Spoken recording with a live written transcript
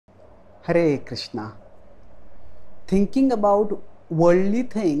Hare Krishna. Thinking about worldly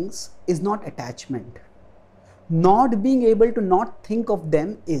things is not attachment. Not being able to not think of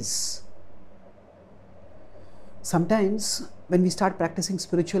them is. Sometimes when we start practicing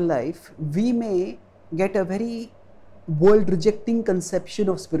spiritual life, we may get a very world-rejecting conception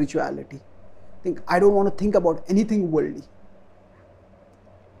of spirituality. Think, I don't want to think about anything worldly.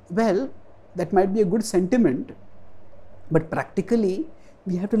 Well, that might be a good sentiment, but practically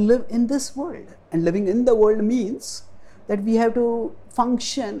we have to live in this world, and living in the world means that we have to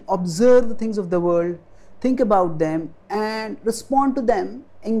function, observe the things of the world, think about them and respond to them,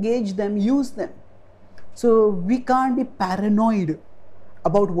 engage them, use them. So we can't be paranoid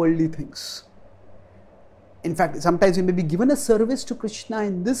about worldly things. In fact, sometimes we may be given a service to Krishna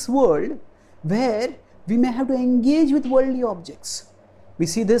in this world where we may have to engage with worldly objects. We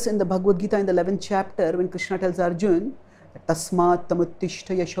see this in the Bhagavad-Gītā in the 11th chapter when Krishna tells Arjuna, Tasmat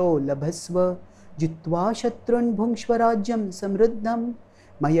tamuttishta yasho labhasva jitva shatrun bhungshvarajyam samriddham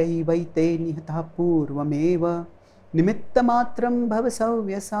mayai vaite nihata purvameva nimitta matram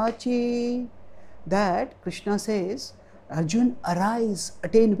bhavasavyasachi. That Krishna says, Arjuna, arise,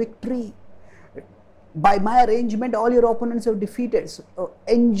 attain victory. By my arrangement, all your opponents are defeated. So,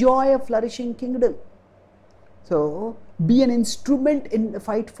 enjoy a flourishing kingdom. So, be an instrument in the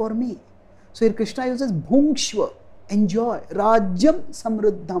fight for me. So, here Krishna uses bhungshva, enjoy, rajyam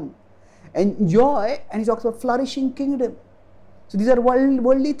samruddham, enjoy, and he talks about flourishing kingdom. So, these are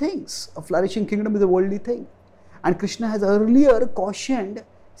worldly things. A flourishing kingdom is a worldly thing. And Krishna has earlier cautioned,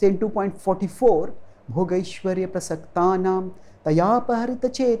 say in 2.44, bhogaishvarya prasaktanam tayapaharita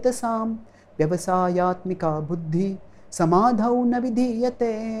chetasam vyavasayatmika buddhi samadhau na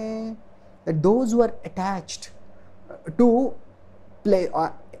vidhiyate. That those who are attached to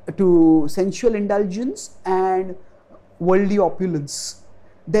to sensual indulgence and worldly opulence,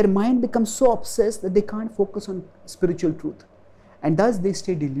 their mind becomes so obsessed that they can't focus on spiritual truth, and thus they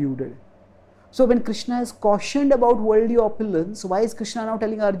stay deluded. So when Krishna has cautioned about worldly opulence, why is Krishna now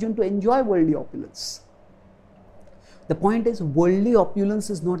telling Arjuna to enjoy worldly opulence? The point is, worldly opulence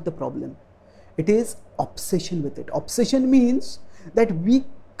is not the problem. It is obsession with it. Obsession means that we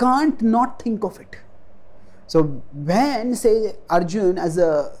can't not think of it. So when, say, Arjuna as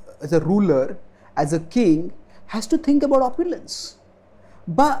a ruler, as a king, has to think about opulence,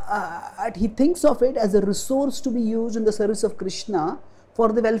 but he thinks of it as a resource to be used in the service of Krishna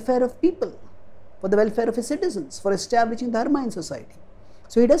for the welfare of people, for the welfare of his citizens, for establishing dharma in society.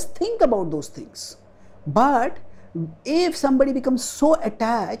 So he does think about those things. But if somebody becomes so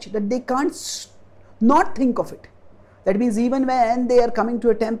attached that they can't not think of it, that means even when they are coming to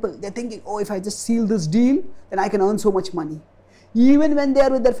a temple, they're thinking, oh, if I just seal this deal, then I can earn so much money. Even when they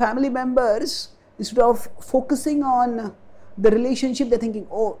are with their family members, instead of focusing on the relationship, they're thinking,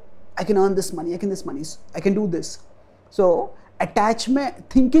 oh, I can earn this money, I can do this. So attachment,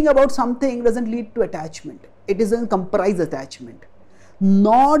 thinking about something doesn't lead to attachment. It doesn't comprise attachment.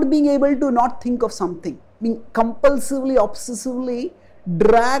 Not being able to not think of something, being compulsively, obsessively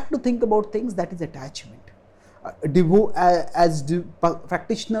dragged to think about things, that is attachment. As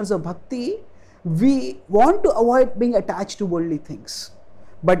practitioners of bhakti, we want to avoid being attached to worldly things.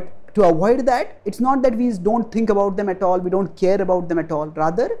 But to avoid that, it's not that we don't think about them at all, we don't care about them at all.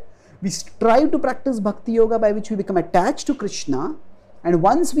 Rather, we strive to practice bhakti yoga by which we become attached to Krishna. And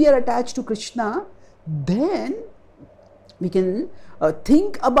once we are attached to Krishna, then we can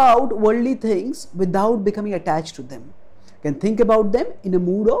think about worldly things without becoming attached to them. We can think about them in a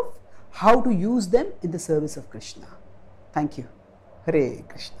mood of how to use them in the service of Krishna. Thank you. Hare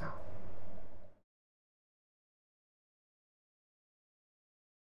Krishna.